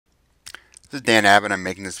This is Dan Abbott. I'm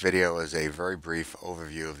making this video as a very brief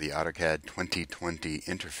overview of the AutoCAD 2020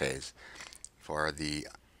 interface for the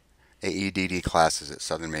AEDD classes at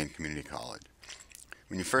Southern Maine Community College.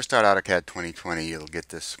 When you first start AutoCAD 2020, you'll get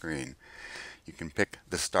this screen. You can pick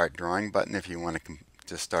the Start Drawing button if you want to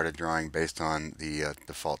just start a drawing based on the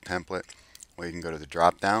default template, or you can go to the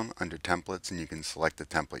drop-down under Templates and you can select the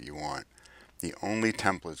template you want. The only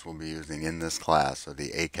templates we'll be using in this class are the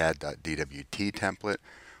ACAD.dwt template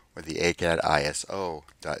or the ACAD ISO.dwt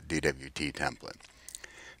template.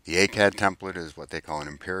 The ACAD template is what they call an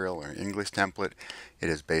imperial or English template. It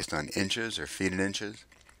is based on inches or feet in inches.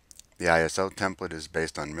 The ISO template is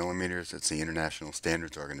based on millimeters. It's the International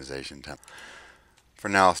Standards Organization template. For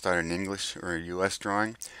now, I'll start an English or a US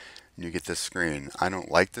drawing, and you get this screen. I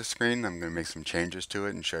don't like this screen. I'm going to make some changes to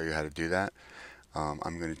it and show you how to do that.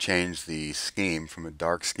 I'm going to change the scheme from a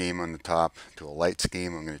dark scheme on the top to a light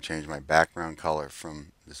scheme. I'm going to change my background color from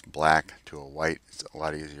this black to a white. It's a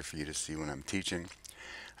lot easier for you to see when I'm teaching.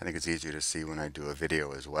 I think it's easier to see when I do a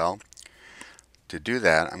video as well. To do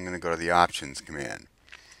that, I'm going to go to the Options command.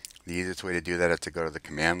 The easiest way to do that is to go to the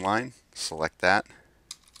command line, select that,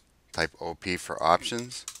 type OP for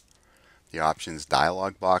Options. The Options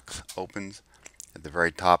dialog box opens. At the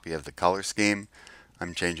very top you have the color scheme.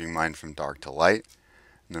 I'm changing mine from dark to light,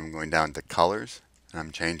 and I'm going down to colors, and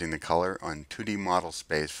I'm changing the color on 2D model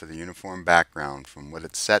space for the uniform background from what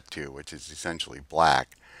it's set to, which is essentially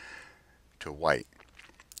black, to white.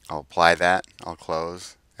 I'll apply that, I'll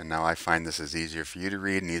close, and now I find this is easier for you to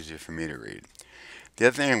read and easier for me to read. The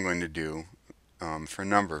other thing I'm going to do, for a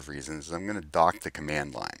number of reasons, is I'm going to dock the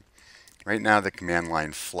command line. Right now the command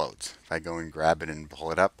line floats. If I go and grab it and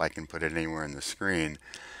pull it up, I can put it anywhere in the screen.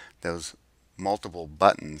 Those multiple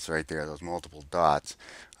buttons right there, those multiple dots,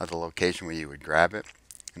 are the location where you would grab it.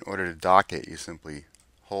 In order to dock it, you simply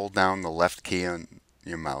hold down the left key on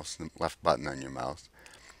your mouse, the left button on your mouse,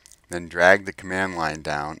 then drag the command line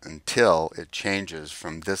down until it changes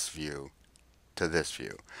from this view to this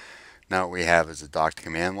view. Now what we have is a docked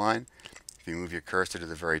command line. If you move your cursor to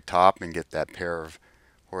the very top and get that pair of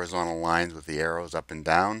horizontal lines with the arrows up and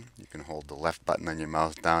down, you can hold the left button on your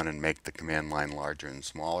mouse down and make the command line larger and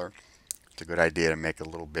smaller. It's a good idea to make it a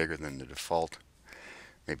little bigger than the default,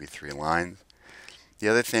 maybe 3 lines. The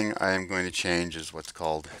other thing I am going to change is what's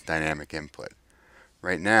called dynamic input.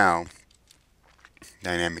 Right now,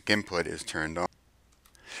 dynamic input is turned on.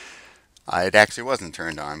 It actually wasn't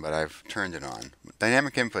turned on, but I've turned it on. What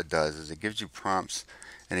dynamic input does is it gives you prompts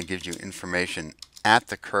and it gives you information at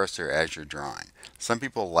the cursor as you're drawing. Some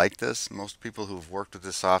people like this. Most people who've worked with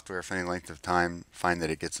this software for any length of time find that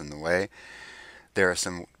it gets in the way. There are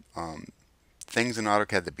some things in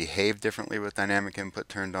AutoCAD that behave differently with dynamic input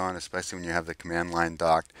turned on, especially when you have the command line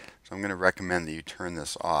docked. So I'm going to recommend that you turn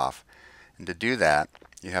this off. And to do that,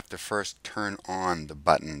 you have to first turn on the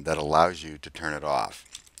button that allows you to turn it off.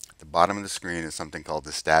 At the bottom of the screen is something called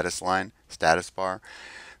the status line, status bar.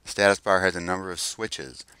 The status bar has a number of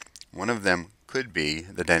switches. One of them could be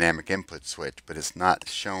the dynamic input switch, but it's not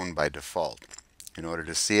shown by default. In order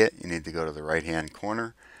to see it, you need to go to the right-hand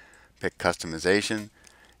corner, pick Customization,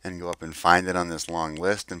 and go up and find it on this long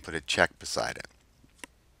list and put a check beside it.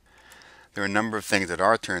 There are a number of things that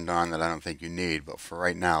are turned on that I don't think you need, but for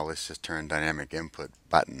right now, let's just turn dynamic input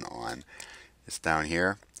button on. It's down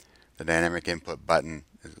here. The dynamic input button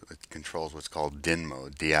controls what's called DIN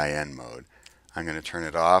mode, D-I-N mode. I'm going to turn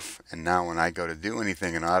it off, and now when I go to do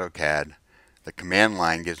anything in AutoCAD, the command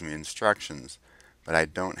line gives me instructions, but I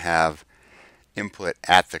don't have input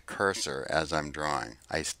at the cursor as I'm drawing.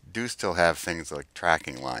 I do still have things like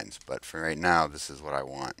tracking lines, but for right now this is what I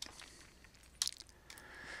want.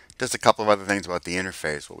 Just a couple of other things about the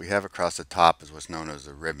interface. What we have across the top is what's known as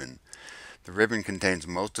a ribbon. The ribbon contains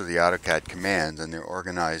most of the AutoCAD commands, and they're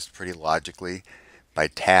organized pretty logically by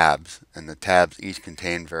tabs, and the tabs each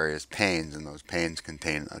contain various panes, and those panes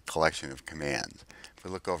contain a collection of commands. If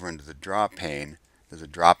we look over into the draw pane, there's a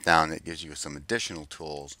drop down that gives you some additional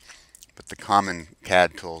tools. But the common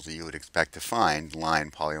CAD tools that you would expect to find,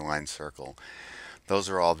 line, polyline, circle, those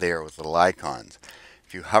are all there with little icons.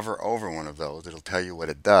 If you hover over one of those, it'll tell you what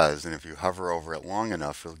it does, and if you hover over it long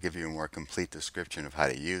enough, it'll give you a more complete description of how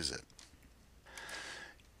to use it.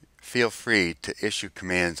 Feel free to issue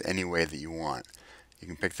commands any way that you want. You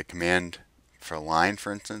can pick the command for a line,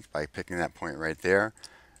 for instance, by picking that point right there.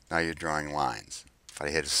 Now you're drawing lines. If I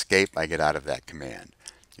hit escape, I get out of that command.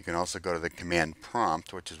 You can also go to the command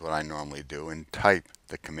prompt, which is what I normally do, and type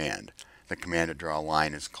the command. The command to draw a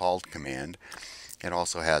line is called command. It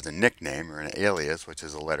also has a nickname or an alias, which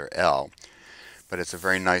is a letter L. But it's a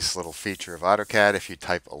very nice little feature of AutoCAD. If you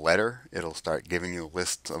type a letter, it'll start giving you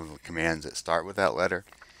lists of the commands that start with that letter.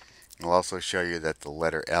 I'll also show you that the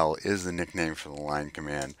letter L is the nickname for the line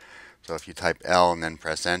command. So if you type L and then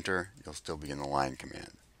press enter, you'll still be in the line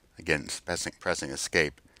command. Again, pressing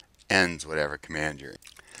escape ends whatever command you're in.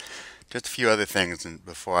 Just a few other things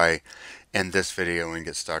before I end this video and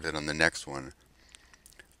get started on the next one.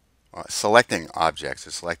 Selecting objects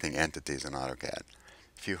or selecting entities in AutoCAD.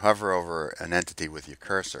 If you hover over an entity with your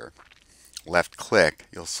cursor, left click,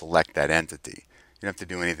 you'll select that entity. You don't have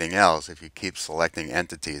to do anything else. If you keep selecting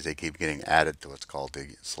entities, they keep getting added to what's called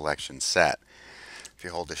the selection set. If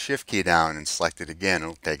you hold the shift key down and select it again,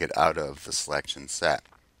 it'll take it out of the selection set.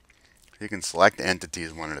 You can select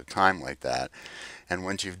entities one at a time like that, and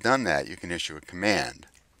once you've done that, you can issue a command.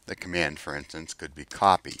 The command, for instance, could be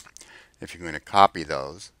copy. If you're going to copy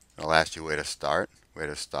those, it'll ask you where to start, where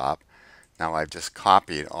to stop. Now I've just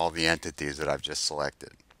copied all the entities that I've just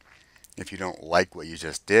selected. If you don't like what you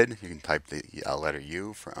just did, you can type the letter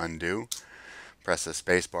U for undo. Press the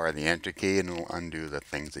space bar or the enter key and it'll undo the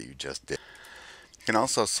things that you just did. You can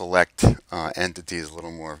also select entities a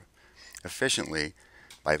little more efficiently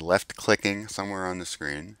by left clicking somewhere on the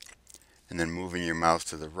screen and then moving your mouse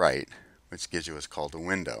to the right, which gives you what's called a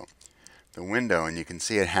window. The window, and you can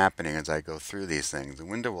see it happening as I go through these things, the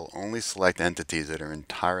window will only select entities that are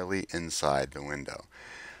entirely inside the window.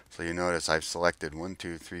 So you notice I've selected 1,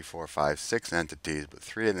 2, 3, 4, 5, 6 entities, but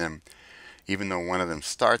 3 of them, even though one of them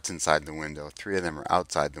starts inside the window, 3 of them are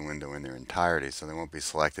outside the window in their entirety, so they won't be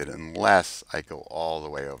selected unless I go all the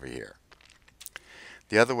way over here.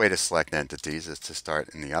 The other way to select entities is to start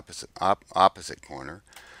in the opposite corner,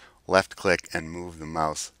 left click and move the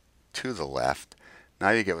mouse to the left. Now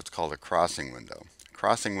you get what's called a crossing window. A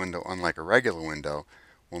crossing window, unlike a regular window,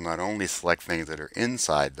 will not only select things that are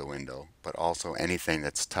inside the window, but also anything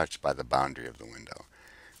that's touched by the boundary of the window.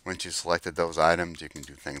 Once you've selected those items, you can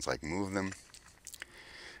do things like move them,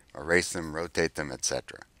 erase them, rotate them,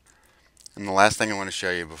 etc. And the last thing I want to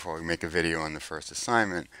show you before we make a video on the first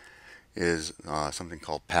assignment is something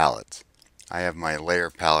called palettes. I have my layer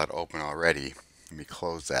palette open already. Let me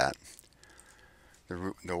close that.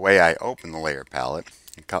 The way I open the layer palette,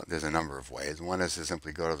 there's a number of ways. One is to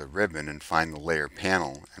simply go to the ribbon and find the layer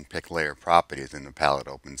panel and pick layer properties, and the palette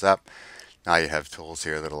opens up. Now you have tools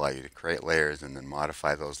here that allow you to create layers and then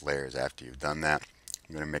modify those layers after you've done that.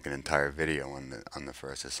 I'm going to make an entire video on the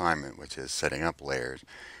first assignment, which is setting up layers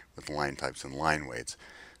with line types and line weights.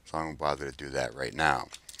 So I won't bother to do that right now.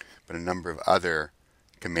 But a number of other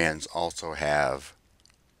commands also have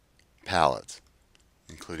palettes,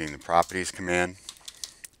 including the properties command,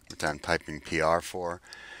 which I'm typing PR for,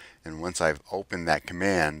 and once I've opened that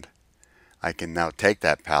command, I can now take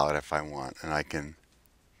that palette if I want, and I can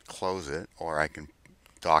close it, or I can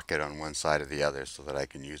dock it on one side or the other so that I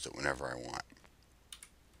can use it whenever I want.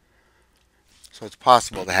 So it's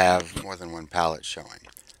possible to have more than one palette showing.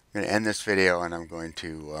 I'm going to end this video and I'm going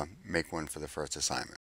to make one for the first assignment.